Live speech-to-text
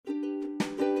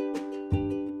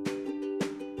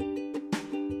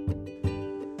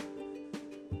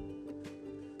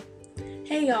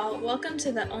Hey y'all, welcome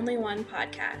to the Only One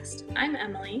podcast. I'm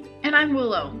Emily. And I'm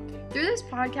Willow. Through this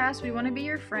podcast, we want to be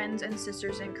your friends and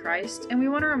sisters in Christ, and we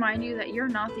want to remind you that you're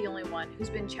not the only one who's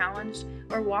been challenged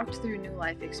or walked through new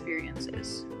life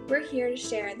experiences. We're here to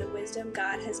share the wisdom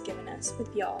God has given us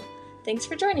with y'all. Thanks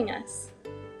for joining us.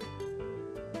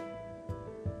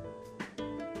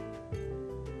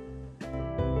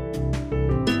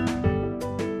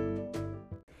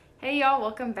 Hey y'all,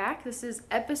 welcome back. This is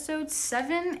episode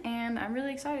 7, and I'm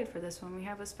really excited for this one. We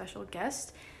have a special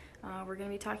guest. We're going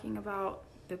to be talking about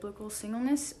biblical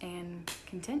singleness and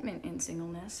contentment in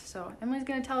singleness. So Emily's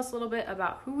going to tell us a little bit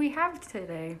about who we have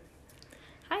today.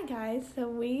 Hi guys, so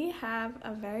we have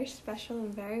a very special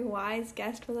and very wise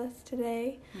guest with us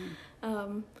today.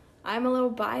 I'm a little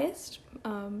biased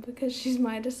because she's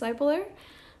my discipler,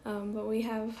 but we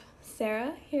have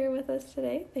Sarah here with us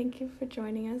today. Thank you for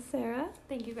joining us, Sarah.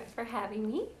 Thank you guys for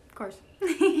having me. Of course.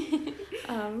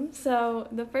 So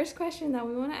the first question that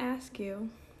we want to ask you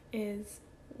is,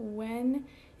 when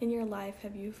in your life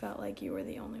have you felt like you were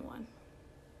the only one?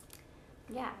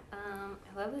 Yeah,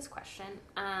 I love this question.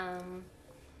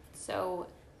 So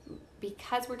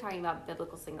because we're talking about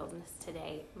biblical singleness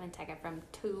today, I'm going to take it from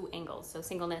two angles, so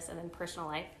singleness and then personal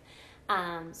life.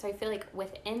 So I feel like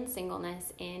within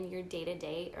singleness, in your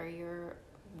day-to-day or your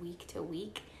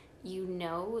week-to-week, you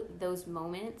know those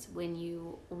moments when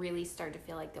you really start to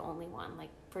feel like the only one. Like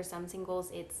for some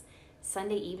singles, it's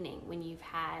Sunday evening when you've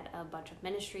had a bunch of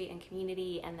ministry and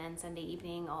community, and then Sunday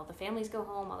evening all the families go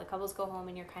home, all the couples go home,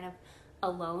 and you're kind of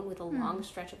alone with a long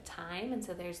stretch of time. And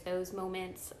so there's those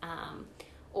moments,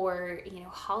 or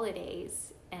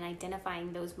holidays, and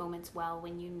identifying those moments well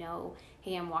when you know,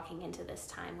 hey, I'm walking into this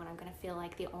time when I'm going to feel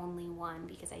like the only one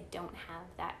because I don't have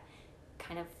that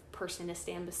kind of person to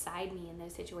stand beside me in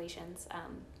those situations.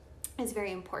 Is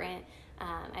very important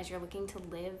as you're looking to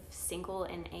live single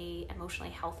in a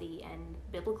emotionally healthy and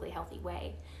biblically healthy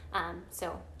way.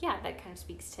 So yeah, that kind of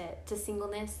speaks to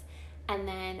singleness. And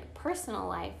then personal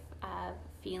life,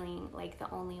 feeling like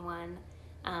the only one.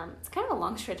 It's kind of a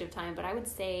long stretch of time, but I would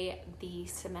say the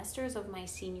semesters of my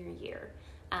senior year.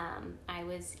 I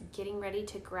was getting ready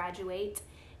to graduate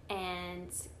and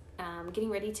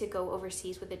getting ready to go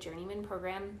overseas with a journeyman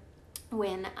program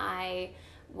when I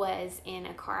was in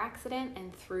a car accident,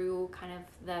 and through kind of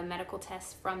the medical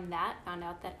tests from that, found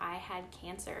out that I had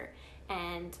cancer.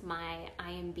 And my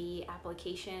IMB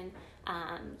application,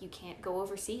 you can't go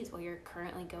overseas while you're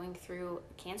currently going through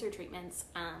cancer treatments.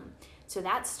 So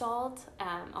that stalled.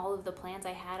 All of the plans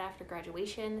I had after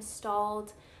graduation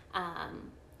stalled,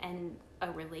 and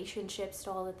a relationship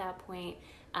stalled at that point.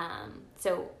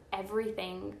 So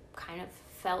everything kind of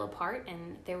fell apart,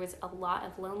 and there was a lot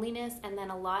of loneliness, and then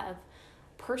a lot of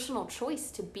personal choice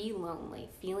to be lonely,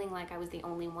 feeling like I was the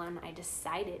only one. I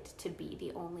decided to be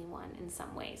the only one in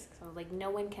some ways. So I was like, no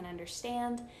one can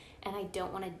understand, and I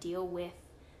don't want to deal with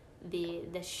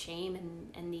the shame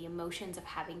and the emotions of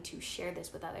having to share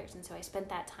this with others. And so I spent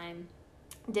that time,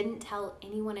 didn't tell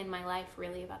anyone in my life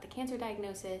really about the cancer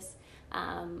diagnosis,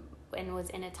 and was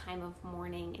in a time of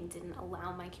mourning and didn't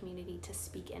allow my community to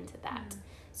speak into that.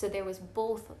 So there was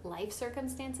both life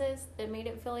circumstances that made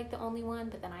it feel like the only one,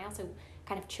 but then I also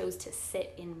kind of chose to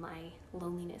sit in my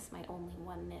loneliness, my only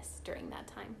oneness during that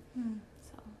time.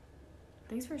 So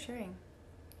Thanks for sharing.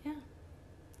 Yeah.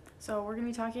 So we're going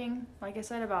to be talking, like I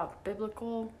said, about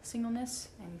biblical singleness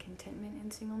and contentment in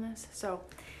singleness. So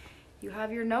you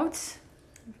have your notes.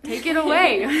 Take it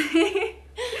away.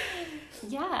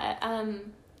 Yeah.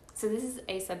 So this is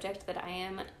a subject that I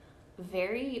am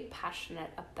very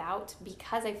passionate about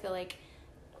because I feel like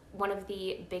one of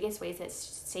the biggest ways that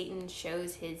Satan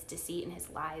shows his deceit and his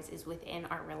lies is within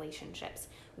our relationships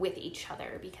with each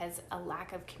other, because a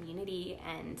lack of community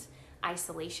and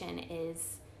isolation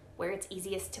is where it's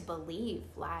easiest to believe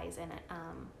lies and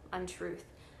untruth.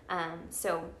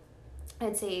 So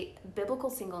I'd say biblical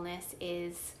singleness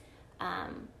is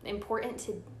important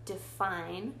to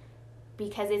define,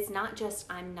 because it's not just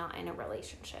I'm not in a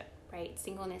relationship, right?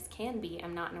 Singleness can be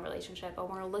I'm not in a relationship, but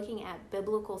when we're looking at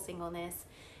biblical singleness,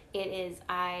 it is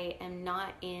I am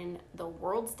not in the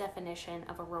world's definition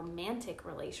of a romantic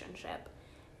relationship,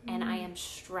 and I am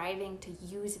striving to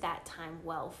use that time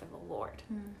well for the Lord.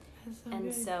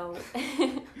 So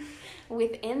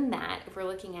within that, if we're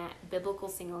looking at biblical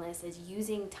singleness as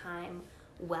using time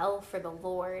well for the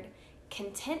Lord,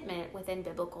 contentment within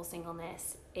biblical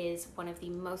singleness is one of the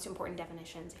most important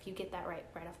definitions. If you get that right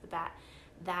off the bat,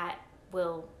 that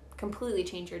will completely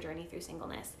change your journey through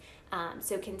singleness.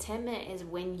 So contentment is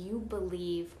when you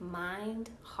believe mind,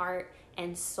 heart,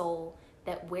 and soul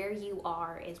that where you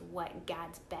are is what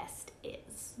God's best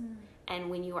is. And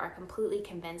when you are completely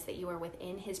convinced that you are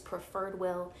within his preferred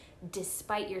will,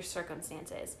 despite your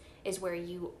circumstances, is where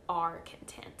you are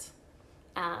content.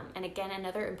 And again,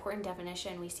 another important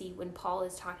definition we see when Paul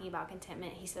is talking about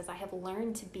contentment, he says, I have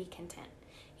learned to be content.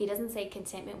 He doesn't say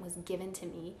contentment was given to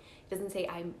me. He doesn't say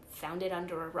I found it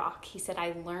under a rock. He said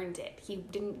I learned it. He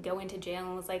didn't go into jail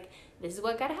and was like, this is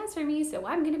what God has for me, so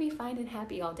I'm going to be fine and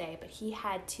happy all day. But he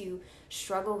had to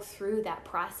struggle through that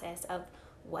process of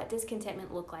what does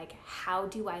contentment look like? How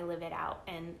do I live it out?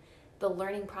 And the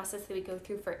learning process that we go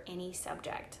through for any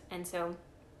subject. And so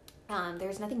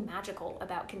there's nothing magical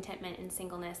about contentment and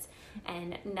singleness,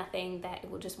 and nothing that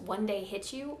will just one day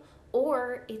hit you,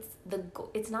 or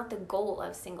it's not the goal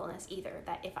of singleness either,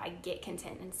 that if I get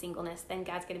content in singleness, then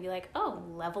God's going to be like, oh,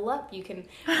 level up. You can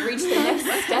reach the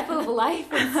next step of life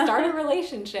and start a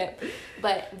relationship.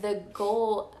 But the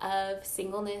goal of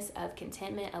singleness, of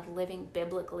contentment, of living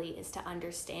biblically is to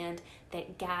understand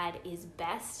that God is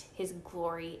best. His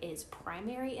glory is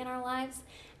primary in our lives.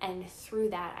 And through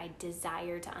that, I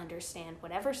desire to understand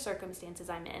whatever circumstances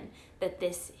I'm in, that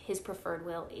his preferred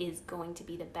will is going to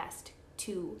be the best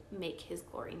to make his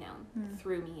glory known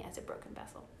through me as a broken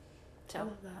vessel. So I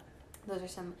love that. Those are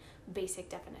some basic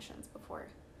definitions before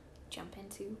jump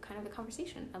into kind of the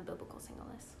conversation of biblical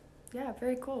singleness. Yeah,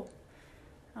 very cool.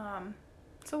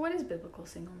 So what is biblical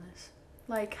singleness?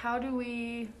 Like, how do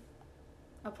we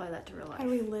apply that to real life? How do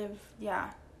we live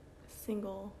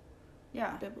single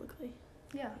Yeah. biblically?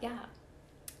 Yeah.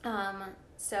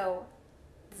 So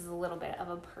this is a little bit of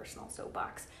a personal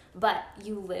soapbox, but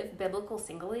you live biblically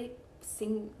single.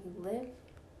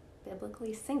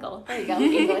 There you go,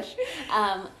 English.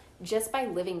 Just by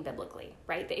living biblically,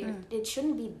 right? It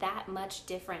shouldn't be that much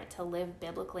different to live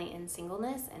biblically in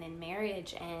singleness and in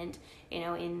marriage and,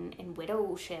 in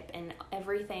widowship and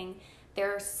everything.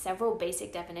 There are several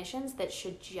basic definitions that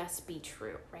should just be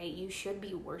true, right? You should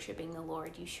be worshiping the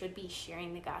Lord. You should be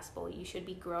sharing the gospel. You should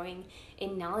be growing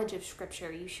in knowledge of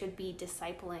Scripture. You should be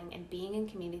discipling and being in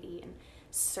community and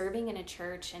serving in a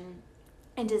church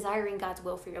and desiring God's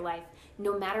will for your life,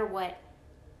 no matter what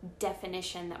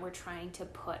definition that we're trying to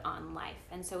put on life.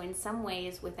 And so in some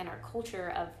ways within our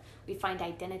culture we find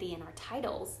identity in our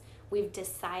titles, we've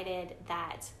decided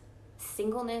that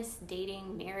singleness,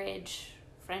 dating, marriage,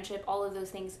 friendship, all of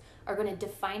those things are going to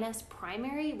define us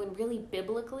primary, when really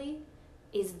biblically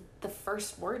is the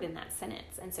first word in that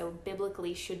sentence. And so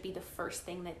biblically should be the first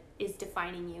thing that is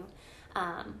defining you.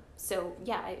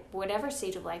 Whatever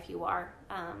stage of life you are,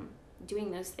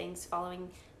 doing those things, following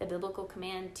the biblical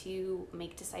command to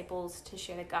make disciples, to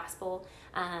share the gospel,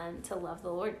 to love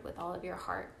the Lord with all of your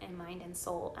heart and mind and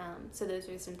soul. So those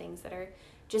are some things that are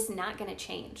just not going to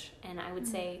change. And I would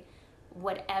say,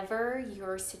 whatever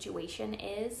your situation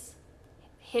is,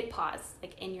 hit pause,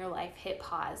 like in your life, hit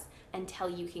pause until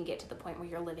you can get to the point where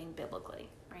you're living biblically,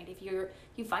 right? If you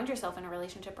find yourself in a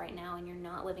relationship right now and you're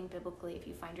not living biblically, if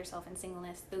you find yourself in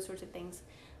singleness, those sorts of things,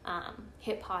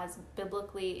 hit pause.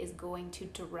 Biblically is going to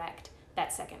direct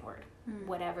that second word.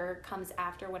 Whatever comes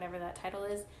after whatever that title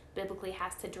is, biblically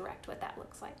has to direct what that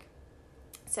looks like.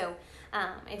 So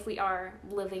if we are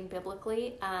living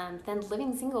biblically, then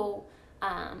living single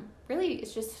really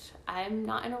it's just, I'm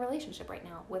not in a relationship right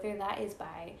now, whether that is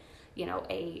by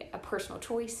a personal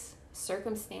choice,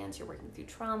 circumstance, you're working through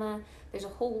trauma. There's a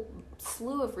whole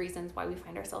slew of reasons why we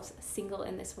find ourselves single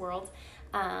in this world,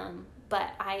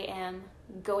 but I am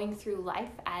going through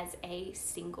life as a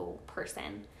single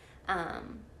person,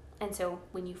 and so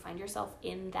when you find yourself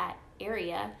in that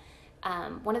area,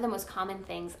 one of the most common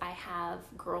things, I have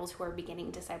girls who are beginning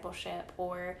discipleship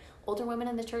or older women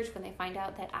in the church, when they find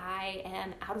out that I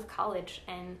am out of college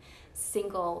and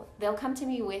single, they'll come to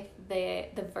me with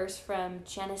the verse from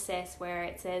Genesis where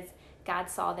it says,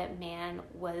 God saw that man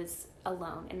was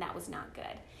alone and that was not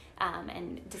good,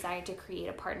 and desired to create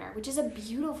a partner, which is a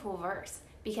beautiful verse,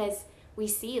 because we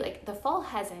see like the fall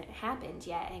hasn't happened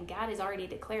yet and God is already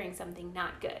declaring something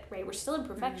not good, right? We're still in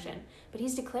perfection, but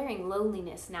he's declaring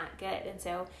loneliness not good. And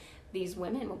so these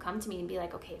women will come to me and be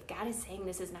like, okay, if God is saying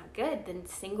this is not good, then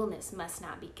singleness must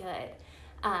not be good.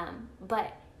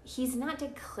 But he's not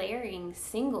declaring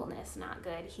singleness not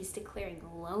good. He's declaring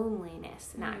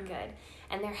loneliness not good.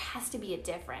 And there has to be a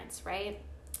difference, right?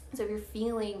 So if you're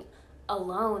feeling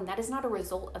alone, that is not a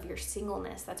result of your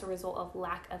singleness. That's a result of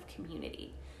lack of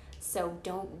community. So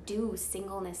don't do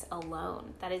singleness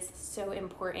alone. That is so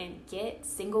important. Get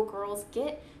single girls,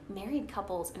 get married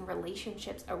couples and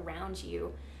relationships around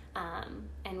you.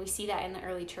 And we see that in the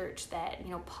early church that,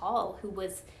 Paul, who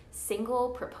was single,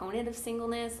 proponent of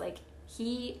singleness, like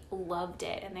he loved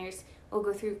it. And there's we'll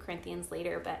go through Corinthians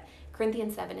later, but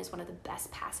Corinthians 7 is one of the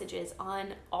best passages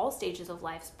on all stages of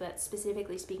life, but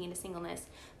specifically speaking to singleness.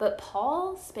 But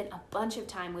Paul spent a bunch of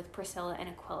time with Priscilla and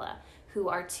Aquila, who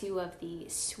are two of the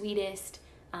sweetest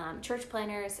church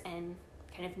planners and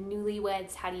kind of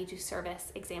newlyweds, how do you do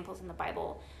service examples in the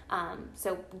Bible.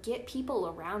 So get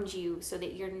people around you so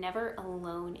that you're never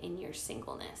alone in your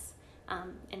singleness,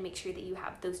 and make sure that you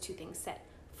have those two things set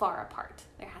far apart.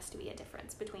 There has to be a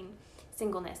difference between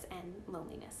singleness and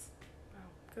loneliness. Wow,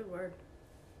 good word.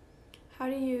 How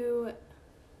do you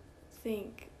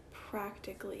think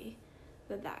practically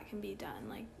that can be done?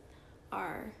 Like,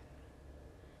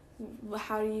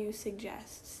 how do you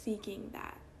suggest seeking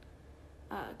that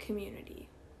community?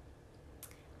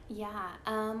 Yeah,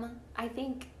 I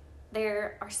think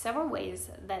there are several ways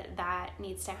that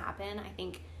needs to happen. I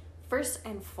think first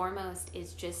and foremost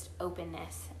is just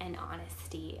openness and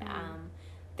honesty.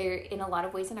 There, in a lot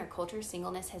of ways in our culture,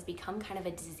 singleness has become kind of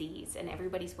a disease, and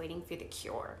everybody's waiting for the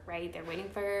cure, right? They're waiting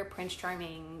for Prince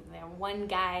Charming, the one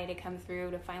guy to come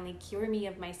through to finally cure me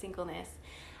of my singleness.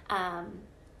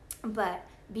 But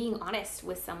being honest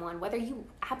with someone, whether you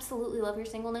absolutely love your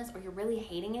singleness or you're really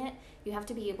hating it, you have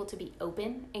to be able to be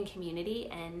open in community,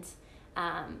 and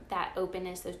that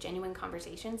openness, those genuine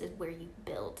conversations is where you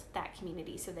build that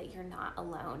community so that you're not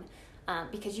alone.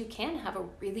 Because you can have a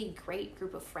really great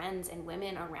group of friends and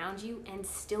women around you and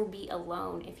still be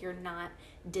alone if you're not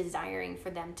desiring for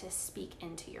them to speak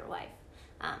into your life.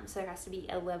 So there has to be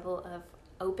a level of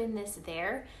openness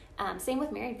there. Same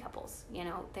with married couples. You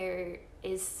know, there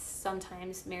is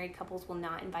sometimes married couples will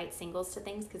not invite singles to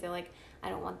things because they're like, I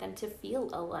don't want them to feel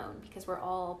alone because we're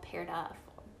all paired off,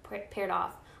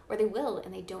 or they will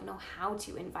and they don't know how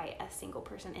to invite a single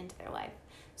person into their life.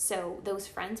 So those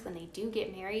friends, when they do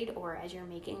get married, or as you're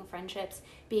making friendships,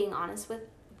 being honest with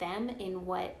them in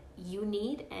what you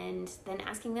need, and then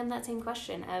asking them that same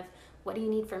question of, what do you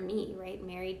need from me, right?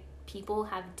 Married people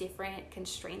have different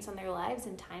constraints on their lives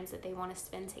and times that they want to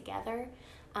spend together.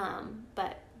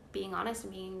 But being honest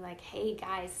and being like, hey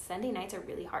guys, Sunday nights are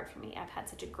really hard for me. I've had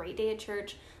such a great day at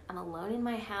church. I'm alone in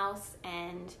my house,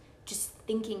 and just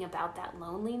thinking about that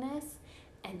loneliness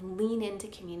and lean into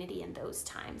community in those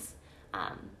times.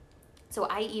 So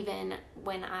I even,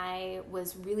 when I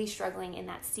was really struggling in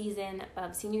that season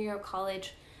of senior year of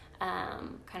college,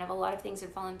 kind of a lot of things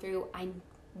had fallen through, I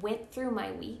went through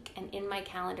my week and in my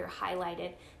calendar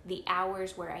highlighted the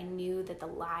hours where I knew that the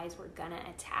lies were gonna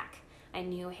attack. I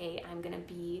knew, hey, I'm gonna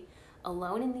be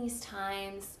alone in these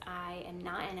times. I am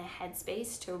not in a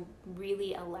headspace to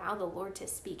really allow the Lord to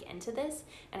speak into this,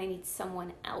 and I need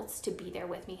someone else to be there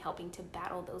with me, helping to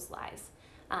battle those lies.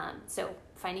 So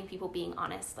finding people being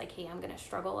honest, like, hey, I'm going to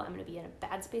struggle. I'm going to be in a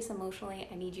bad space emotionally.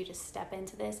 I need you to step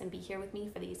into this and be here with me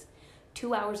for these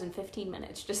 2 hours and 15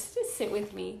 minutes, just to sit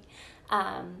with me.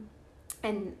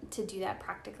 And to do that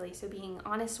practically. So being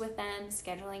honest with them,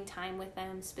 scheduling time with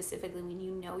them, specifically when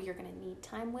you know you're going to need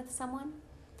time with someone.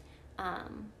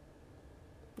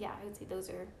 Yeah, I would say those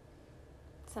are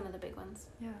some of the big ones.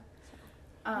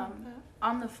 Yeah.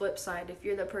 On the flip side, if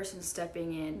you're the person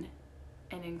stepping in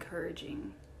and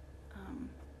encouraging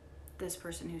this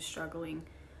person who's struggling,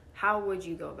 how would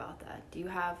you go about that? Do you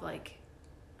have like,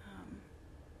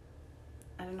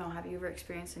 I don't know, have you ever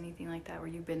experienced anything like that where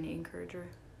you've been the encourager?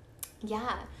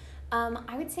 Yeah,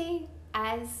 I would say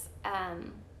as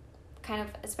kind of,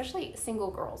 especially single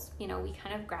girls, you know, we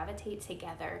kind of gravitate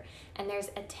together, and there's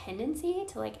a tendency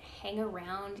to like hang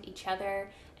around each other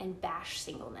and bash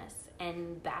singleness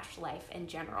and bash life in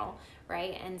general,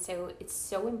 right? And so it's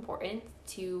so important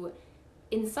to,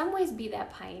 in some ways, be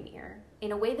that pioneer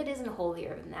in a way that isn't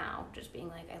holier than thou, just being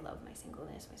like, I love my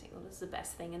singleness is the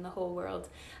best thing in the whole world.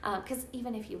 Because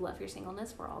even if you love your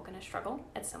singleness, we're all going to struggle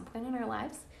at some point in our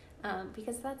lives,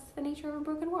 because that's the nature of a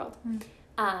broken world.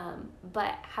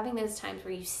 But having those times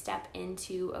where you step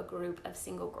into a group of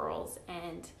single girls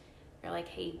and you're like,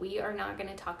 hey, we are not going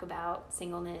to talk about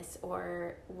singleness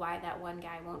or why that one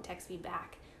guy won't text me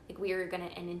back. Like, we are going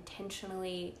to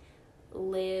intentionally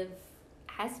live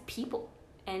as people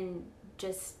and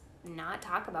just not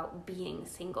talk about being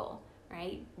single,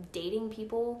 right? Dating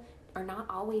people are not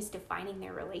always defining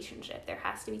their relationship. There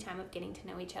has to be time of getting to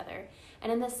know each other.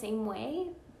 And in the same way,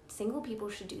 single people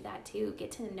should do that too.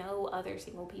 Get to know other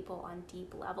single people on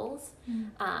deep levels.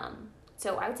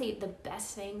 So I would say the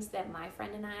best things that my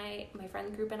friend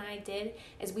group and I did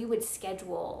is we would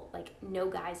schedule like no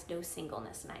guys, no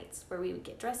singleness nights where we would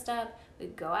get dressed up,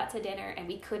 we'd go out to dinner, and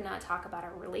we could not talk about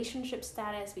our relationship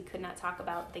status. We could not talk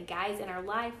about the guys in our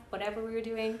life, whatever we were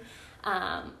doing.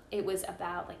 It was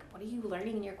about like, what are you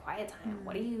learning in your quiet time?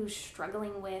 What are you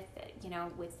struggling with,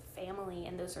 with family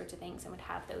and those sorts of things, and would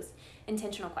have those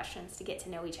intentional questions to get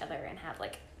to know each other and have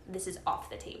like, this is off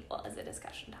the table as a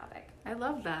discussion topic. I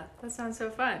love that. That sounds so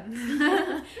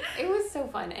fun. It was so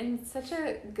fun and such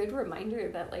a good reminder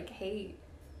that like, hey,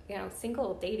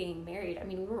 single, dating, married, I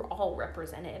mean, we were all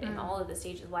represented in all of the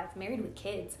stages of life, married with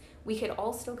kids. We could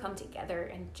all still come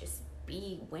together and just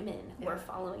be women who are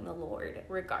following the Lord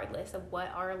regardless of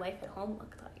what our life at home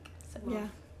looked like. So yeah,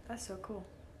 that's so cool.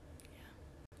 Yeah.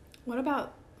 What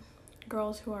about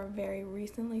girls who are very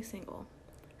recently single?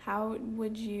 How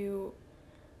would you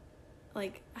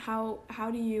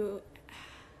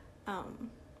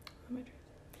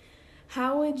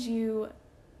how would you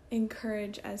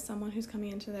encourage, as someone who's coming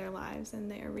into their lives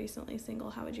and they are recently single,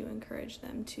 how would you encourage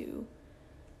them to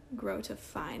grow to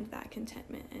find that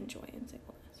contentment and joy in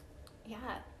singleness?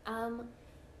 Yeah,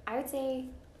 I would say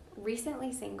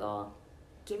recently single,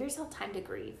 give yourself time to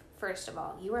grieve. First of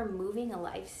all, you are moving a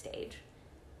life stage.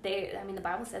 The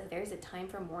Bible says there's a time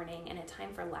for mourning and a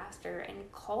time for laughter, and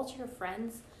call to your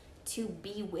friends to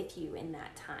be with you in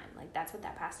that time. Like, that's what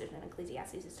that passage in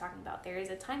Ecclesiastes is talking about. There is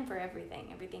a time for everything.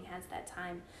 Everything has that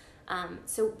time.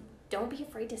 So don't be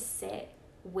afraid to sit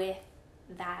with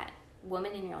that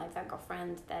woman in your life, that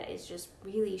girlfriend that is just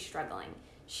really struggling.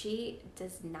 She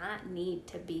does not need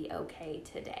to be okay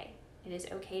today. It is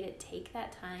okay to take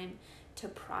that time to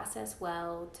process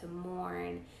well, to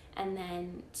mourn, and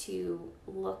then to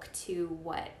look to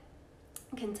what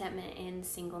contentment in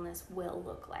singleness will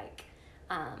look like.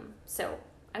 So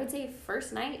I would say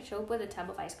first night, show up with a tub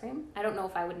of ice cream. I don't know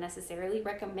if I would necessarily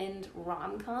recommend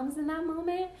rom-coms in that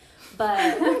moment,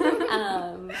 but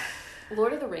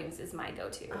Lord of the Rings is my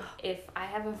go-to. If I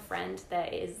have a friend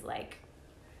that is like,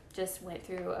 just went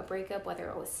through a breakup, whether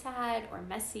it was sad or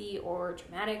messy or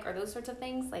dramatic or those sorts of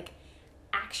things, like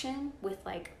action with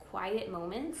like quiet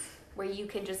moments where you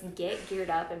can just get geared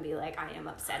up and be like, I am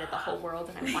upset at the whole world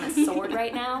and I want a sword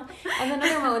right now. And then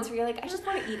other moments where you're like, I just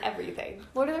want to eat everything.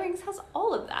 Lord of the Rings has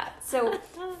all of that. So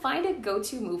find a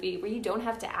go-to movie where you don't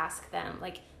have to ask them.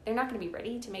 Like, they're not going to be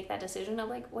ready to make that decision of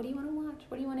like, what do you want to watch?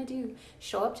 What do you want to do?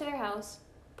 Show up to their house,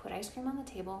 put ice cream on the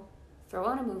table, throw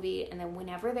on a movie, and then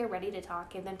whenever they're ready to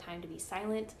talk, give them time to be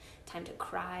silent, time to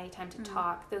cry, time to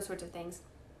talk, those sorts of things.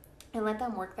 And let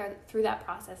them work through that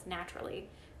process naturally,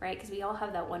 right? Because we all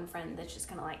have that one friend that's just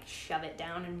going to like shove it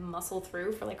down and muscle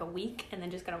through for like a week and then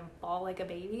just going to bawl like a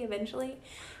baby eventually.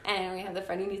 And we have the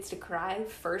friend who needs to cry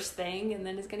first thing and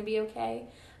then is going to be okay.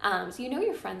 So you know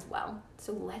your friends well.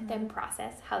 So let them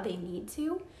process how they need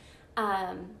to.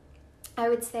 I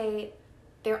would say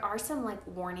there are some like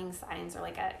warning signs or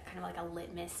like a kind of like a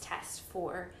litmus test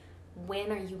for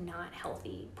when are you not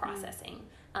healthy processing.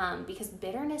 Because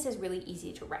bitterness is really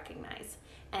easy to recognize.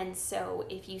 And so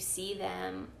if you see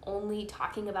them only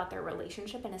talking about their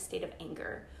relationship in a state of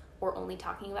anger, or only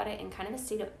talking about it in kind of a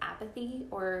state of apathy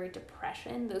or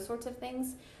depression, those sorts of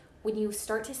things, when you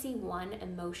start to see one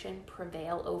emotion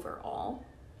prevail over all,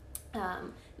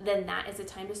 then that is a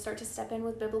time to start to step in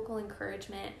with biblical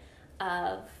encouragement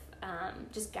of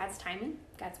just God's timing,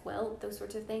 God's will, those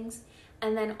sorts of things.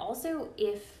 And then also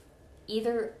if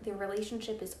either the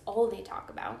relationship is all they talk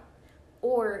about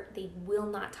or they will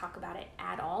not talk about it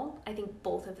at all, I think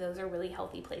both of those are really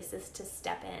healthy places to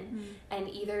step in and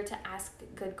either to ask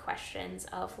good questions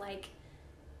of like,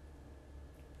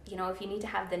 if you need to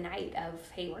have the night of,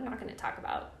 hey, we're not going to talk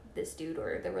about this dude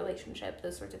or the relationship,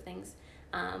 those sorts of things.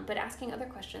 But asking other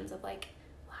questions of like,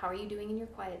 how are you doing in your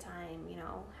quiet time?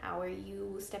 How are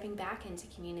you stepping back into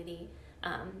community?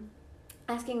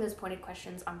 Asking those pointed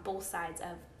questions on both sides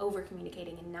of over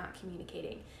communicating and not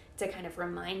communicating to kind of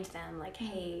remind them like,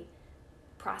 hey,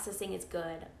 processing is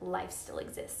good, life still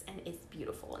exists and it's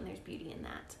beautiful and there's beauty in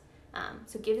that.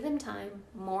 So give them time,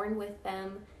 mourn with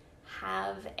them,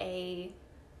 have a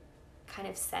kind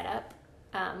of setup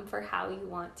for how you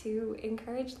want to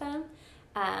encourage them.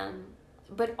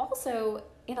 But also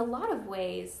in a lot of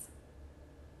ways,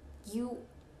 you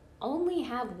only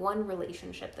have one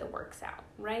relationship that works out,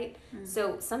 right?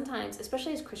 So sometimes,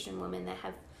 especially as Christian women that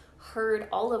have heard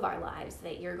all of our lives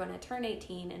that you're going to turn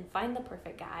 18 and find the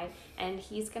perfect guy and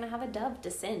he's going to have a dove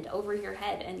descend over your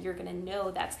head and you're going to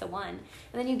know that's the one.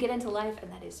 And then you get into life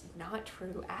and that is not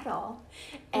true at all.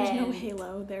 There's no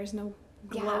halo. There's no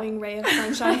glowing ray of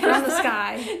sunshine from the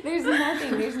sky. There's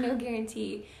nothing. There's no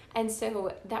guarantee. And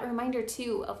so that reminder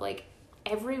too of like,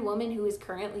 every woman who is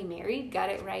currently married got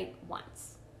it right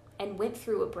once and went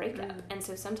through a breakup. And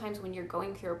so sometimes when you're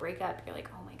going through a breakup, you're like,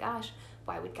 oh my gosh,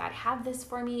 why would God have this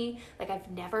for me? Like, I've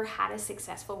never had a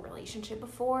successful relationship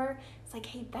before. It's like,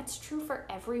 hey, that's true for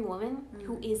every woman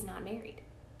who is not married,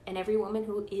 and every woman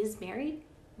who is married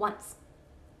once.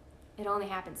 It only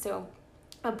happens. So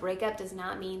a breakup does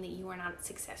not mean that you are not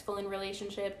successful in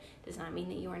relationship. It does not mean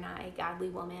that you are not a godly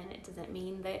woman. It doesn't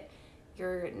mean that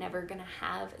you're never going to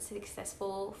have a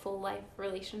successful full life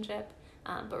relationship.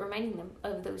 But reminding them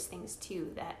of those things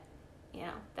too, that, you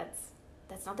know,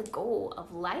 that's not the goal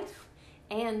of life,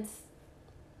 and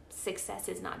success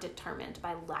is not determined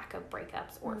by lack of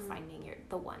breakups or finding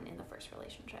the one in the first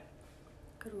relationship.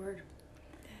 Good word.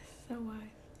 So wise.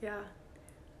 Yeah.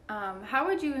 How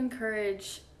would you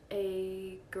encourage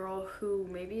a girl who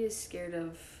maybe is scared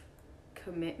of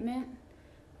commitment,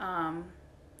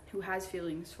 who has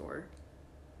feelings for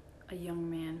a young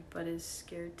man, but is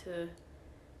scared to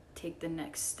take the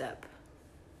next step?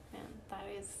 Man, that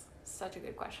is such a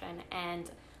good question.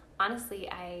 And honestly,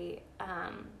 I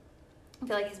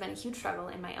feel like it's been a huge struggle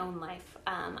in my own life.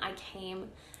 I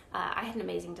had an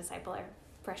amazing discipler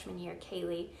freshman year,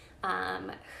 Kaylee,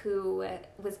 who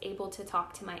was able to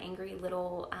talk to my angry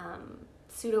little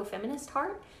pseudo-feminist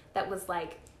heart that was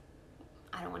like,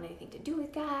 I don't want anything to do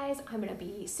with guys. I'm going to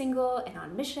be single and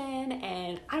on mission,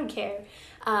 and I don't care.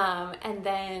 And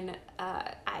then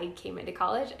I came into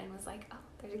college and was like, oh,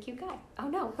 there's a cute guy. Oh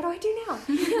no, what do I do now?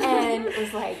 And it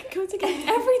was like, goes against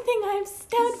everything I've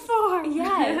stood for.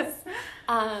 Yes.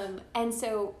 And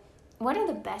so one of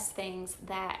the best things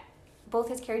that both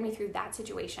has carried me through that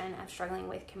situation of struggling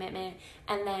with commitment,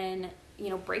 and then, you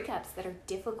know, breakups that are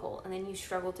difficult, and then you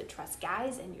struggle to trust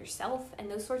guys and yourself and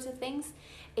those sorts of things,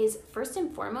 is first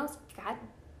and foremost, God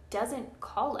doesn't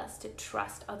call us to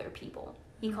trust other people.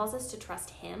 He calls us to trust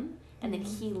him, and then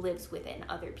he lives within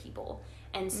other people.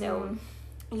 And so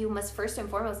you must first and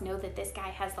foremost know that this guy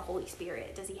has the Holy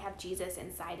Spirit. Does he have Jesus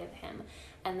inside of him?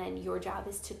 And then your job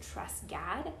is to trust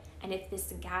God. And if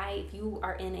this guy, if you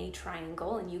are in a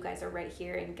triangle and you guys are right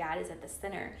here and God is at the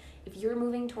center, if you're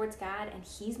moving towards God and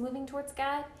he's moving towards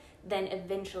God, then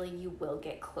eventually you will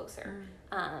get closer.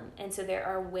 And so there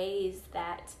are ways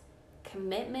that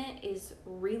commitment is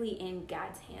really in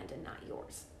God's hand and not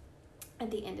yours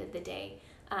at the end of the day.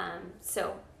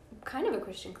 So kind of a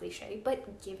Christian cliche,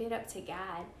 but give it up to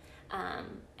God,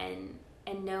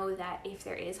 and know that if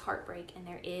there is heartbreak and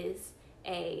there is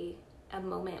a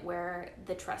moment where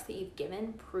the trust that you've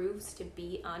given proves to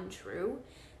be untrue,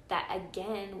 that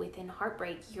again, within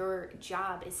heartbreak, your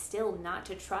job is still not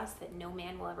to trust that no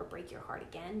man will ever break your heart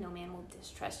again, no man will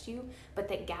distrust you, but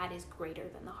that God is greater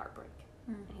than the heartbreak,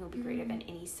 and he will be greater than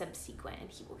any subsequent, and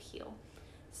he will heal.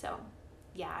 So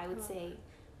yeah, I would say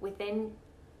within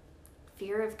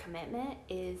fear of commitment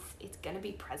it's going to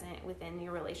be present within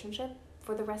your relationship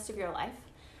for the rest of your life.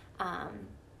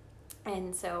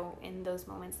 And so in those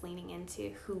moments, leaning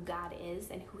into who God is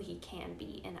and who he can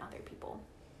be in other people.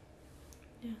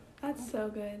 Yeah, that's so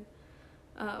good.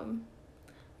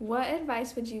 What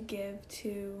advice would you give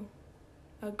to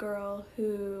a girl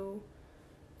who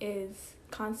is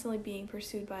constantly being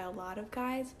pursued by a lot of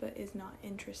guys but is not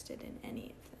interested in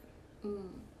any of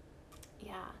them?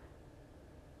 Yeah.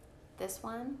 This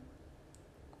one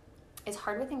is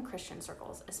hard within Christian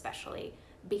circles, especially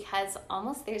because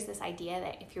almost there's this idea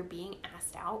that if you're being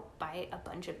asked out by a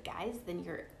bunch of guys, then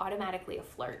you're automatically a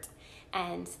flirt.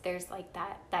 And there's like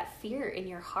that fear in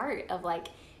your heart of like,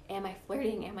 am I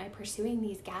flirting? Am I pursuing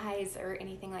these guys or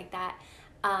anything like that?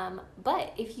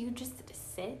 But if you just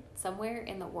sit somewhere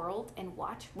in the world and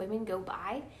watch women go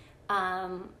by,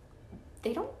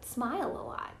 they don't smile a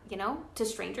lot, you know, to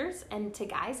strangers and to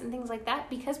guys and things like that,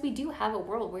 because we do have a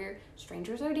world where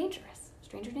strangers are dangerous.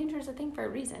 Stranger danger is a thing for a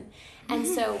reason. And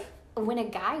so when a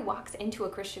guy walks into a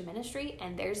Christian ministry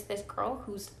and there's this girl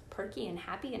who's perky and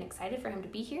happy and excited for him to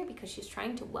be here because she's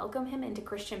trying to welcome him into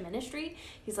Christian ministry,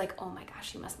 he's like, oh my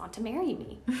gosh, she must want to marry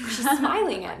me. She's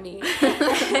smiling at me.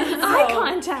 Eye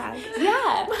contact.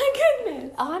 Yeah. My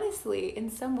goodness. Honestly, in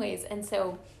some ways. And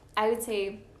so I would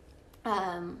say,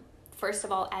 first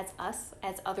of all,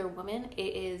 as other women,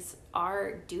 it is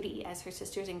our duty as her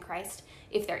sisters in Christ,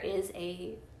 if there is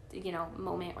a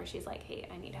moment where she's like, hey,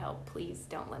 I need help, please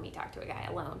don't let me talk to a guy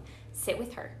alone. Sit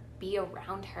with her, be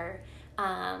around her.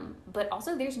 But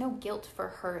also there's no guilt for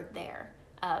her there.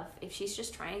 If she's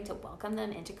just trying to welcome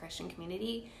them into Christian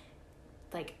community,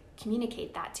 like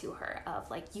communicate that to her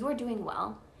of like, you are doing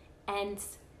well. And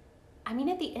I mean,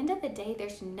 at the end of the day,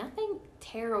 there's nothing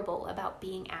terrible about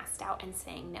being asked out and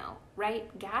saying no,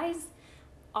 right? Guys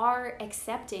are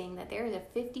accepting that there is a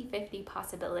 50-50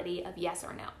 possibility of yes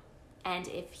or no. And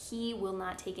if he will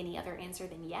not take any other answer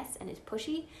than yes and is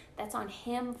pushy, that's on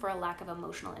him for a lack of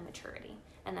emotional immaturity.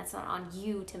 And that's not on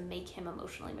you to make him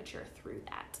emotionally mature through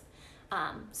that.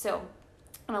 So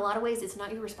in a lot of ways, it's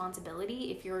not your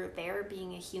responsibility if you're there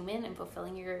being a human and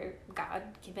fulfilling your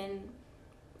God-given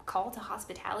call to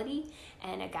hospitality,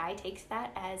 and a guy takes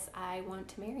that as, I want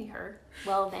to marry her.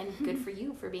 Well, then good for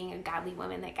you for being a godly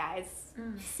woman that guys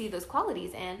see those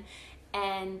qualities in,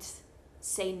 and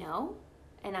say no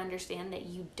and understand that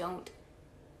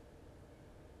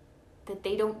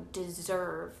they don't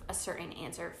deserve a certain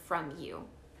answer from you,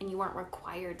 and you aren't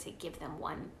required to give them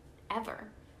one ever.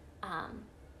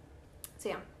 So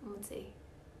yeah, I would say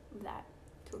that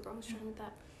to a girl who's struggling with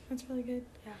that. That's really good.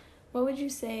 Yeah. What would you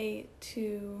say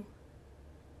to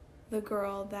the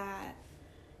girl that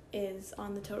is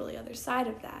on the totally other side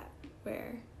of that,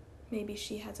 where maybe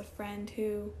she has a friend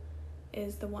who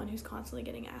is the one who's constantly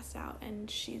getting asked out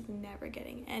and she's never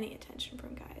getting any attention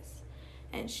from guys,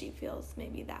 and she feels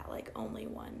maybe that like only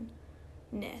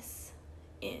one-ness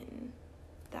in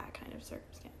that kind of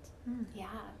circumstance? Yeah.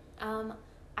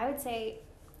 I would say,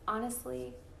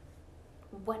 honestly,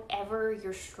 whatever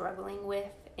you're struggling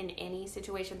with in any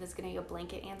situation, that's going to be a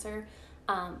blanket answer,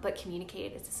 but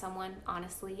communicate it to someone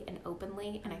honestly and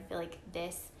openly. And I feel like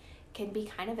this can be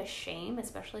kind of a shame,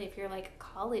 especially if you're like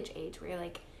college age, where you're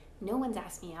like, no one's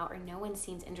asked me out or no one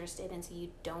seems interested, and so you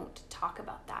don't talk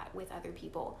about that with other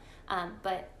people.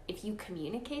 But if you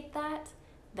communicate that,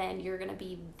 then you're going to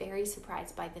be very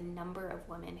surprised by the number of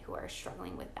women who are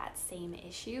struggling with that same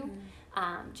issue.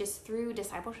 Just through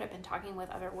discipleship and talking with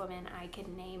other women, I could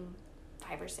name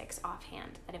 5 or 6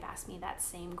 offhand that have asked me that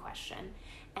same question.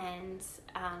 And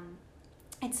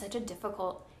it's such a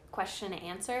difficult question to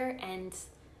answer, and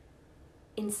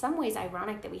in some ways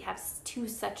ironic that we have 2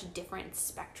 such different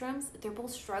spectrums. They're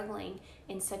both struggling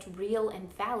in such real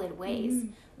and valid ways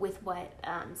with what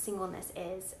singleness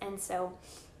is. And so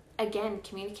again,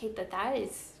 communicate that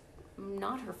is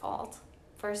not her fault,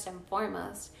 first and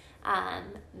foremost.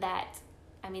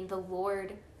 The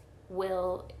Lord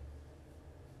will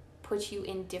put you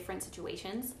in different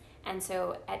situations. And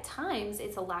so at times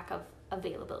it's a lack of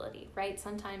availability, right?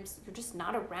 Sometimes you're just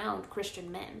not around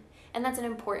Christian men. And that's an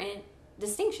important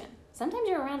distinction. Sometimes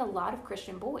you're around a lot of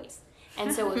Christian boys.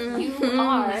 And so if you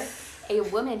are a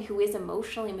woman who is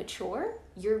emotionally mature,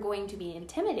 you're going to be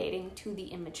intimidating to the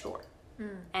immature.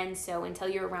 And so until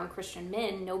you're around Christian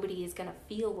men, nobody is going to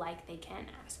feel like they can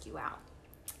ask you out.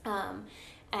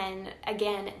 And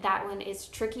again, that one is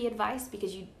tricky advice,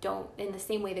 because you don't, in the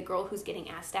same way the girl who's getting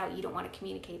asked out, you don't want to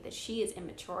communicate that she is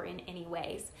immature in any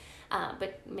ways.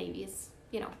 But maybe it's,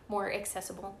 more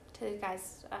accessible to the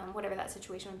guys, whatever that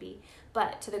situation would be.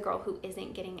 But to the girl who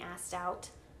isn't getting asked out,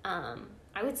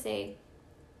 I would say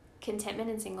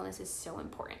contentment and singleness is so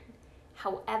important.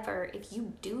 However, if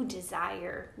you do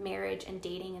desire marriage and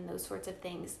dating and those sorts of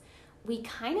things, we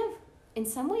kind of, in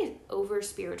some ways,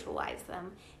 over-spiritualize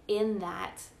them, in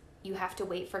that you have to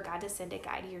wait for God to send a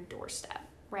guy to your doorstep,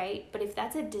 right? But if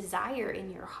that's a desire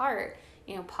in your heart,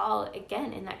 Paul,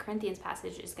 again, in that Corinthians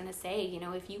passage is going to say,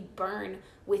 if you burn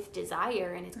with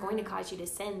desire and it's going to cause you to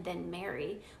sin, then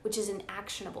marry, which is an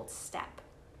actionable step.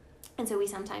 And so we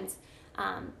sometimes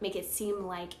make it seem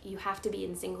like you have to be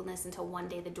in singleness until one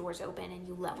day the doors open and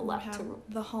you level up to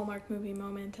the Hallmark movie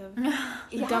moment of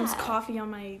he dumps coffee on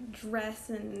my dress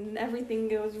and everything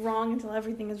goes wrong until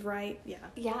everything is right.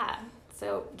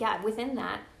 So within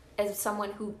that, as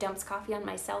someone who dumps coffee on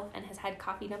myself and has had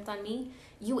coffee dumped on me,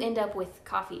 you end up with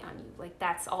coffee on you. Like,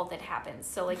 that's all that happens.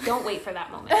 So like, don't wait for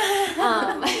that moment.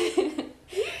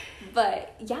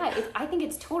 But yeah, I think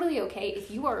it's totally okay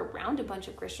if you are around a bunch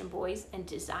of Christian boys and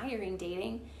desiring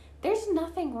dating. There's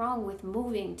nothing wrong with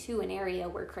moving to an area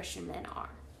where Christian men are,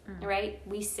 right?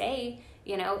 We say,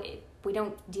 we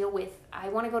don't deal with, I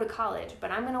want to go to college,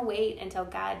 but I'm going to wait until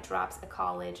God drops a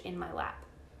college in my lap.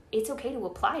 It's okay to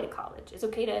apply to college. It's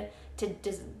okay to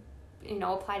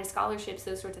apply to scholarships,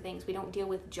 those sorts of things. We don't deal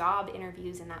with job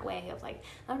interviews in that way of like,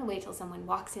 I'm going to wait till someone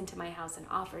walks into my house and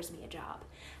offers me a job.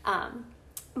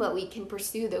 But we can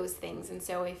pursue those things. And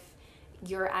so if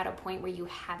you're at a point where you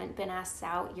haven't been asked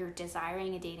out, you're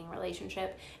desiring a dating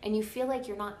relationship, and you feel like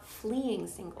you're not fleeing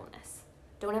singleness,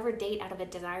 don't ever date out of a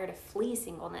desire to flee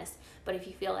singleness. But if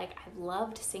you feel like, I've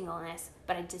loved singleness,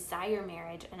 but I desire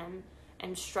marriage and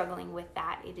I'm struggling with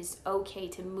that, it is okay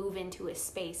to move into a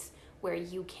space where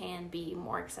you can be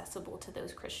more accessible to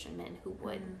those Christian men who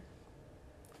would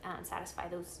satisfy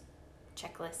those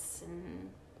checklists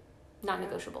and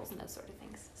non-negotiables and those sort of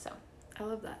things. So I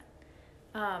love that.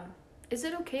 Is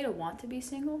it okay to want to be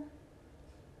single?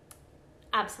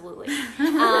 Absolutely.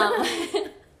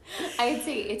 I would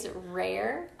say it's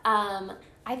rare.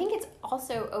 I think it's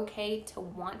also okay to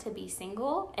want to be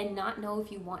single and not know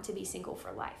if you want to be single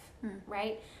for life,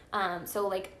 right? So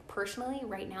like personally,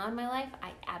 right now in my life,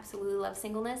 I absolutely love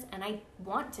singleness and I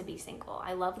want to be single.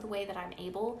 I love the way that I'm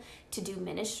able to do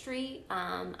ministry.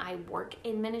 I work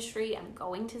in ministry. I'm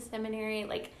going to seminary.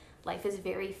 Like life is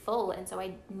very full. And so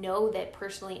I know that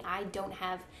personally, I don't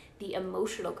have the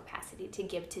emotional capacity to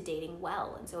give to dating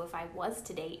well. And so if I was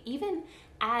to date, even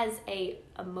as a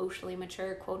emotionally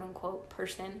mature, quote unquote,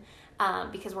 person,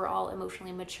 because we're all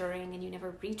emotionally maturing and you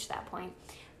never reach that point.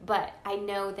 But I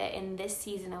know that in this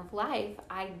season of life,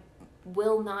 I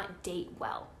will not date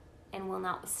well and will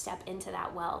not step into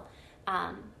that well.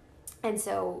 And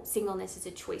so singleness is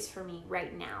a choice for me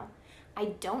right now. I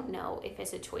don't know if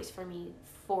it's a choice for me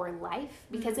for life,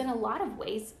 because in a lot of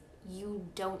ways, you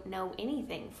don't know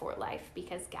anything for life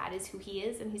because God is who he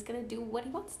is and he's going to do what he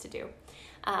wants to do.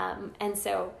 And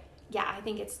so, yeah, I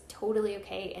think it's totally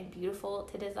okay and beautiful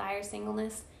to desire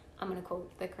singleness. I'm going to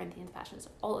quote the Corinthians passages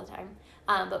all the time.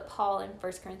 But Paul in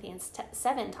 1 Corinthians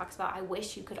 7 talks about, I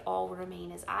wish you could all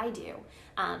remain as I do.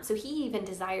 So he even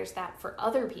desires that for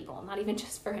other people, not even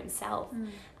just for himself.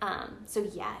 So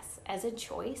yes, as a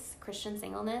choice, Christian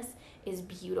singleness is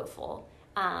beautiful,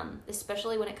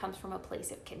 especially when it comes from a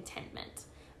place of contentment.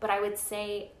 But I would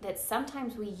say that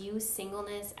sometimes we use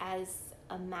singleness as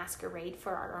a masquerade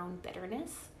for our own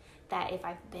bitterness. That if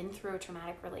I've been through a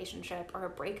traumatic relationship or a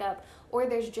breakup, or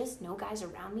there's just no guys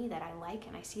around me that I like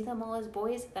and I see them all as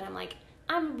boys, then I'm like,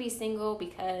 I'm gonna be single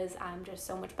because I'm just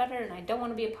so much better and I don't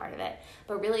want to be a part of it.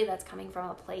 But really that's coming from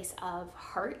a place of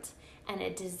hurt and a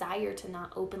desire to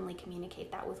not openly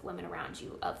communicate that with women around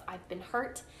you of, I've been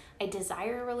hurt, I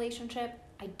desire a relationship,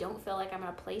 I don't feel like I'm in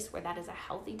a place where that is a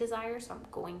healthy desire, so I'm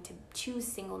going to choose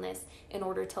singleness in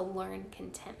order to learn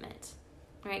contentment.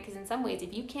 Right? Because in some ways,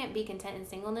 if you can't be content in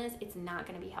singleness, it's not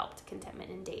going to be helped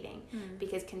contentment in dating.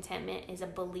 Because contentment is a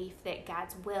belief that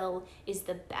God's will is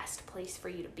the best place for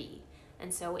you to be.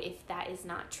 And so if that is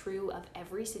not true of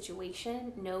every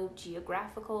situation, no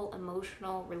geographical,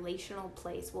 emotional, relational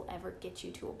place will ever get you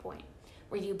to a point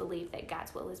where you believe that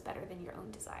God's will is better than your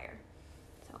own desire.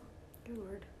 So, good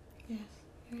word. Yes,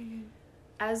 very good.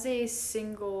 As a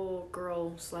single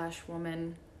girl /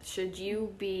 woman, should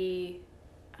you be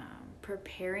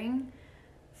preparing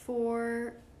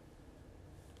for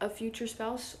a future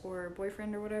spouse or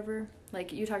boyfriend or whatever?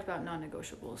 Like you talked about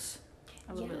non-negotiables,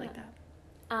 a little bit like that.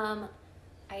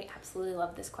 I absolutely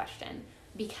love this question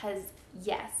because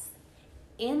yes,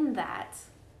 in that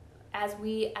as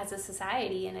we as a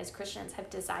society and as Christians have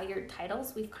desired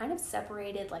titles, we've kind of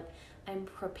separated like I'm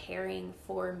preparing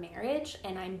for marriage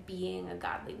and I'm being a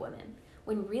godly woman,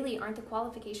 when really aren't the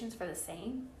qualifications for the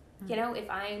same? You know, if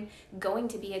I'm going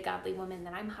to be a godly woman,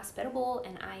 then I'm hospitable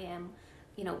and I am,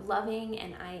 loving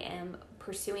and I am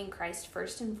pursuing Christ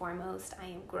first and foremost. I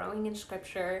am growing in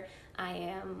scripture. I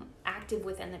am active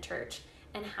within the church.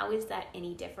 And how is that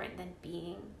any different than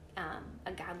being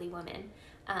a godly woman?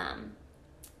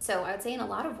 So I would say in a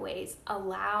lot of ways,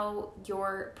 allow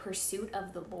your pursuit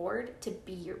of the Lord to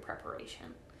be your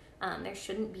preparation. There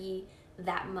shouldn't be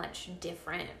that much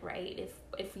different, right?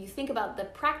 If you think about the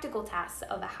practical tasks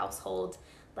of a household,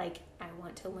 like I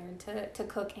want to learn to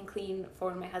cook and clean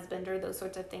for my husband, or those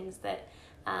sorts of things that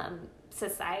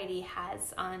society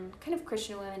has on kind of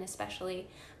Christian women especially,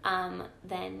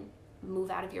 then move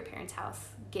out of your parents' house,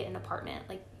 get an apartment.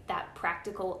 Like that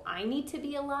practical, I need to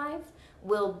be alive,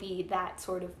 will be that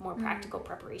sort of more practical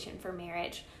preparation for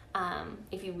marriage.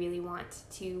 If you really want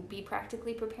to be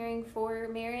practically preparing for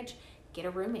marriage, get a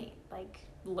roommate, like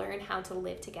learn how to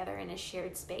live together in a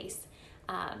shared space.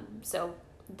 So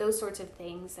those sorts of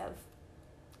things of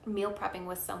meal prepping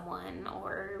with someone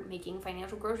or making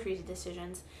financial groceries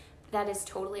decisions, that is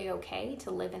totally okay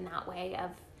to live in that way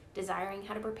of desiring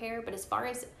how to prepare. But as far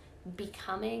as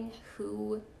becoming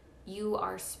who you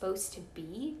are supposed to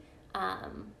be,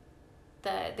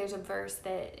 there's a verse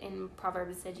that in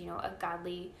Proverbs said, a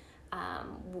godly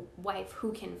wife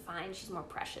who can find, she's more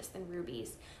precious than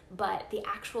rubies. But the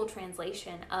actual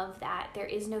translation of that, there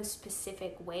is no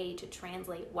specific way to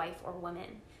translate wife or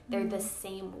woman. They're the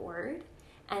same word.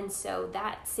 And so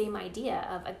that same idea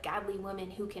of a godly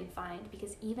woman who can find,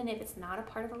 because even if it's not a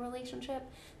part of a relationship,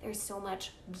 there's so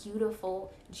much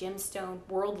beautiful gemstone,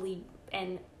 worldly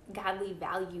and godly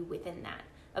value within that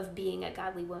of being a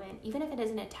godly woman. Even if it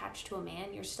isn't attached to a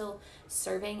man, you're still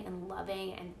serving and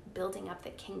loving and building up the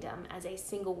kingdom as a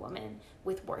single woman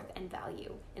with worth and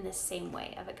value in the same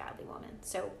way of a godly woman.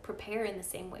 So prepare in the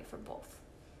same way for both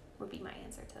would be my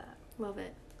answer to that. Love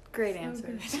it. Great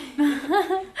answer.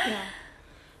 Yeah.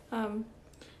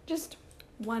 Just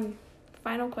one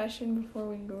final question before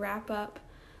we wrap up.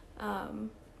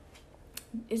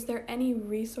 Is there any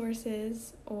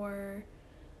resources or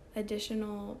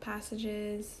additional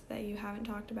passages that you haven't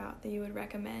talked about that you would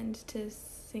recommend to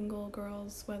single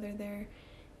girls, whether they're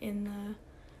in the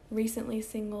recently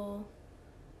single,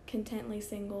 contently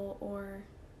single, or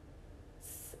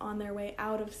on their way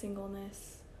out of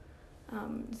singleness?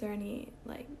 Is there any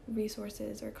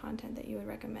resources or content that you would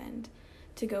recommend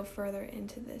to go further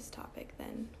into this topic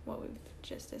than what we've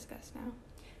just discussed now?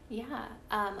 Yeah.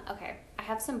 Okay. I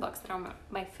have some books that are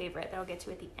my favorite that I'll get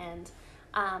to at the end.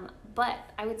 But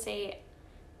I would say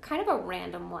kind of a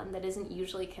random one that isn't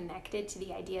usually connected to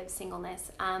the idea of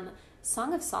singleness.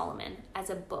 Song of Solomon as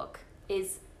a book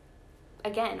is,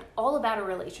 again, all about a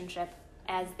relationship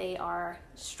as they are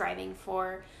striving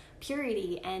for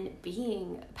purity and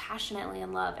being passionately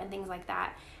in love and things like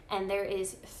that. And there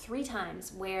is 3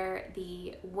 times where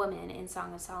the woman in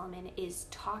Song of Solomon is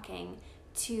talking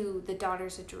to the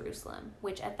daughters of Jerusalem,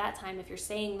 which at that time, if you're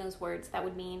saying those words, that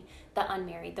would mean the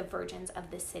unmarried, the virgins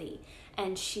of the city.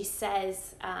 And she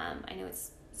says, I know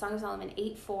it's Song of Solomon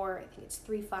 8:4, I think it's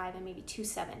 3:5, and maybe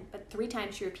 2:7, but 3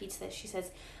 times she repeats this. She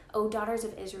says, "O daughters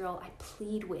of Israel, I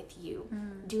plead with you,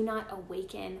 do not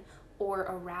awaken or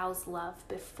arouse love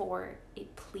before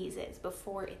it pleases,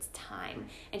 before it's time."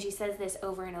 And she says this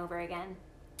over and over again.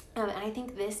 And I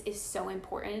think this is so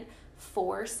important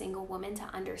for single women to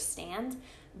understand,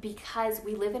 because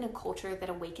we live in a culture that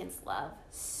awakens love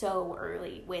so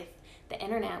early with the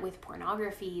internet, with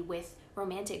pornography, with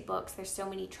romantic books. There's so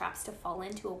many traps to fall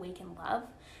into awaken love.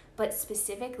 But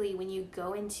specifically, when you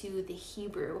go into the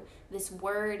Hebrew, this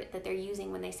word that they're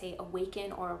using when they say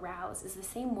awaken or arouse is the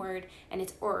same word, and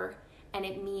it's and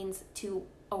it means to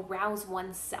arouse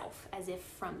oneself as if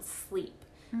from sleep.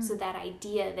 So that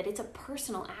idea that it's a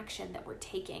personal action that we're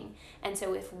taking. And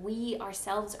so if we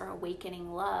ourselves are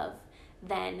awakening love,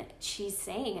 then she's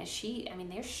saying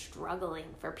they're struggling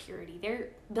for purity. They're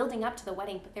building up to the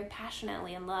wedding, but they're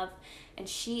passionately in love. And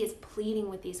she is pleading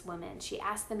with these women. She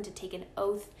asked them to take an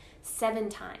oath 7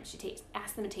 times. She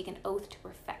asked them to take an oath to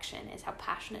perfection, is how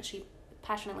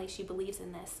passionately she believes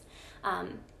in this.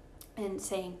 And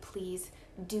saying, please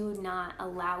do not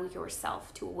allow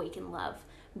yourself to awaken love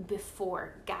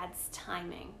before God's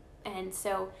timing. And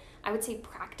so I would say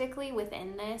practically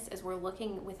within this, as we're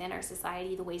looking within our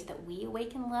society, the ways that we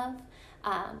awaken love,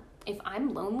 if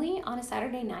I'm lonely on a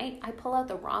Saturday night, I pull out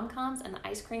the rom-coms and the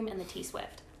ice cream and the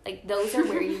T-Swift. Those are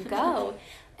where you go.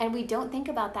 And we don't think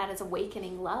about that as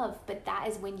awakening love, but that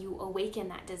is when you awaken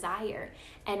that desire.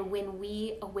 And when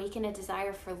we awaken a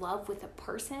desire for love with a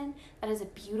person, that is a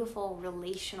beautiful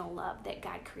relational love that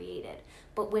God created.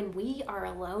 But when we are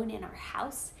alone in our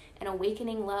house and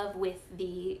awakening love with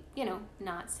the,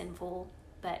 not sinful,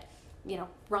 but,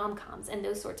 rom-coms and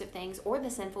those sorts of things, or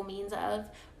the sinful means of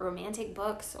romantic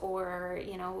books or,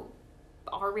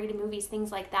 R-rated movies,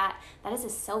 things like that, that is a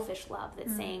selfish love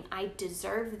that's saying, I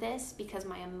deserve this because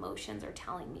my emotions are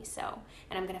telling me so.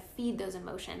 And I'm going to feed those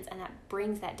emotions. And that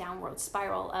brings that downward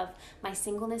spiral of my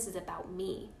singleness is about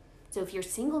me. So if your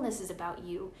singleness is about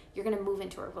you, you're going to move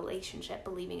into a relationship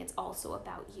believing it's also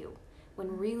about you.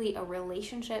 When really a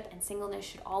relationship and singleness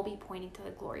should all be pointing to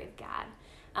the glory of God.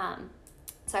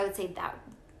 So I would say that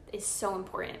is so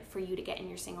important for you to get in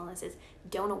your singleness, is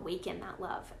don't awaken that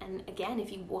love. And again, if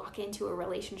you walk into a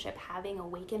relationship having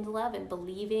awakened love and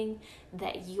believing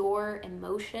that your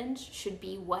emotions should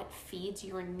be what feeds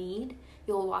your need,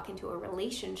 you'll walk into a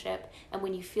relationship, and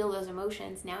when you feel those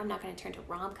emotions, now I'm not going to turn to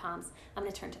rom-coms, I'm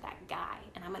going to turn to that guy,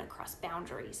 and I'm going to cross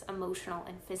boundaries, emotional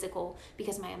and physical,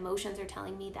 because my emotions are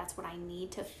telling me that's what I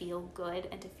need to feel good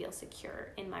and to feel secure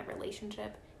in my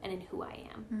relationship and in who I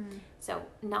am. So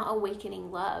not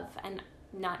awakening love, and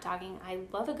not talking, I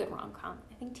love a good rom-com.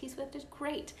 I think T-Swift is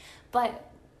great,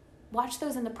 but watch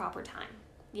those in the proper time.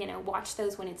 Watch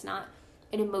those when it's not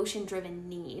an emotion-driven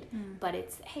need, but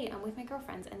it's, hey, I'm with my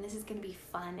girlfriends, and this is going to be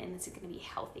fun, and this is going to be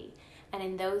healthy. And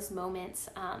in those moments,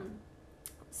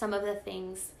 some of the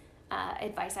things,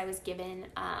 advice I was given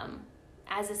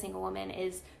as a single woman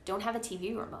is don't have a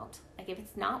TV remote. If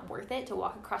it's not worth it to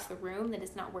walk across the room, then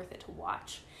it's not worth it to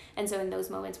watch. And so in those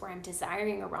moments where I'm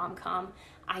desiring a rom-com,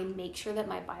 I make sure that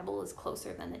my Bible is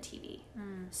closer than the TV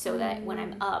so that when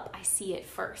I'm up, I see it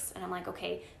first. And I'm like,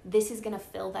 okay, this is going to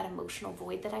fill that emotional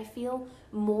void that I feel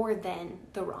more than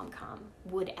the rom-com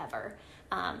would ever.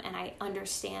 And I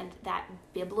understand that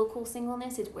biblical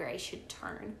singleness is where I should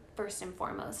turn first and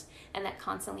foremost. And that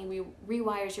constantly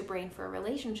rewires your brain for a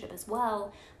relationship as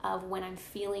well, of when I'm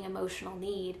feeling emotional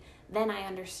need, then I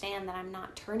understand that I'm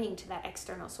not turning to that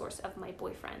external source of my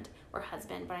boyfriend or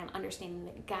husband, but I'm understanding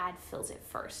that God fills it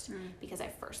first because I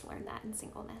first learned that in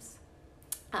singleness.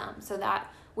 So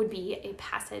that would be a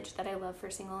passage that I love for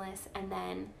singleness. And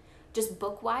then just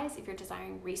book-wise, if you're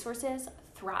desiring resources,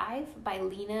 Thrive by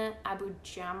Lena Abu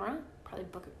Jamra, probably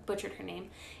butchered her name,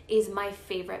 is my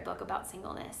favorite book about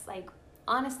singleness. Like,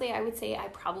 honestly, I would say I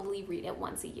probably read it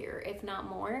once a year, if not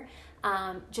more,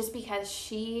 just because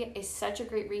she is such a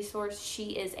great resource.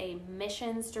 She is a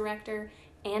missions director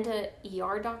and a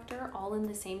ER doctor all in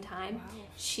the same time. Wow.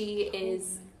 She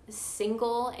is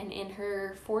single and in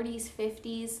her 40s,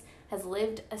 50s, has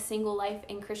lived a single life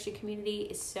in Christian community,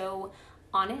 is so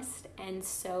honest and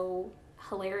so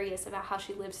hilarious about how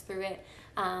she lives through it,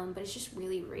 but it's just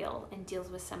really real and deals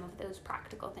with some of those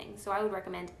practical things. So I would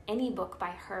recommend any book by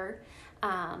her.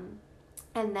 And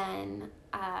then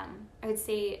I would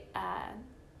say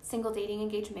Single, Dating,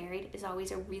 Engaged, Married is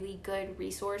always a really good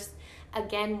resource.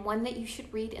 Again, one that you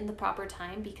should read in the proper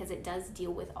time because it does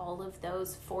deal with all of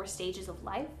those 4 stages of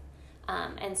life.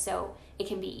 And so it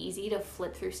can be easy to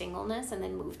flip through singleness and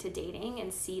then move to dating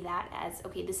and see that as,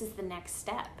 okay, this is the next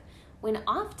step. When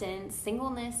often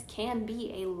singleness can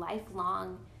be a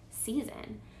lifelong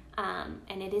season,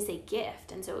 and it is a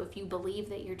gift. And so if you believe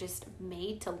that you're just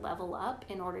made to level up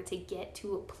in order to get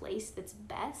to a place that's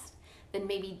best, then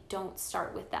maybe don't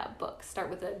start with that book. Start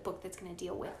with a book that's going to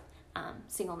deal with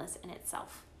singleness in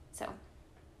itself. So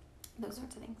those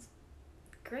sorts of things.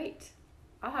 Great.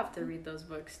 I'll have to read those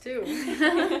books too.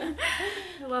 I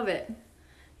love it.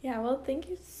 Yeah, well, thank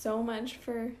you so much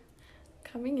for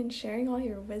coming and sharing all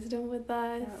your wisdom with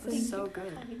us. That was so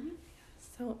good.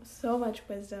 So much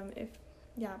wisdom.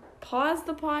 Pause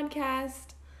the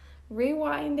podcast,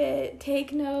 rewind it,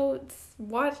 take notes,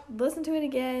 listen to it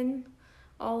again.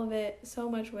 All of it. So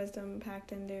much wisdom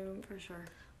packed into, for sure,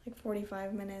 like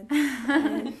 45 minutes.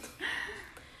 And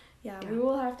we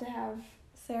will have to have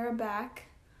Sarah back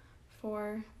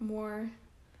for more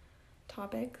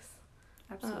topics.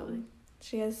 Absolutely.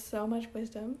 She has so much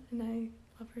wisdom, and I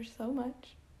love her so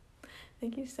much.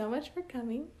 Thank you so much for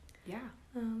coming. Yeah.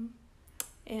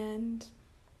 And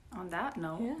on that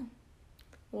note,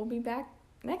 we'll be back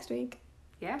next week.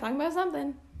 Yeah. Talking about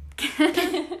something.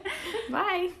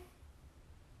 Bye.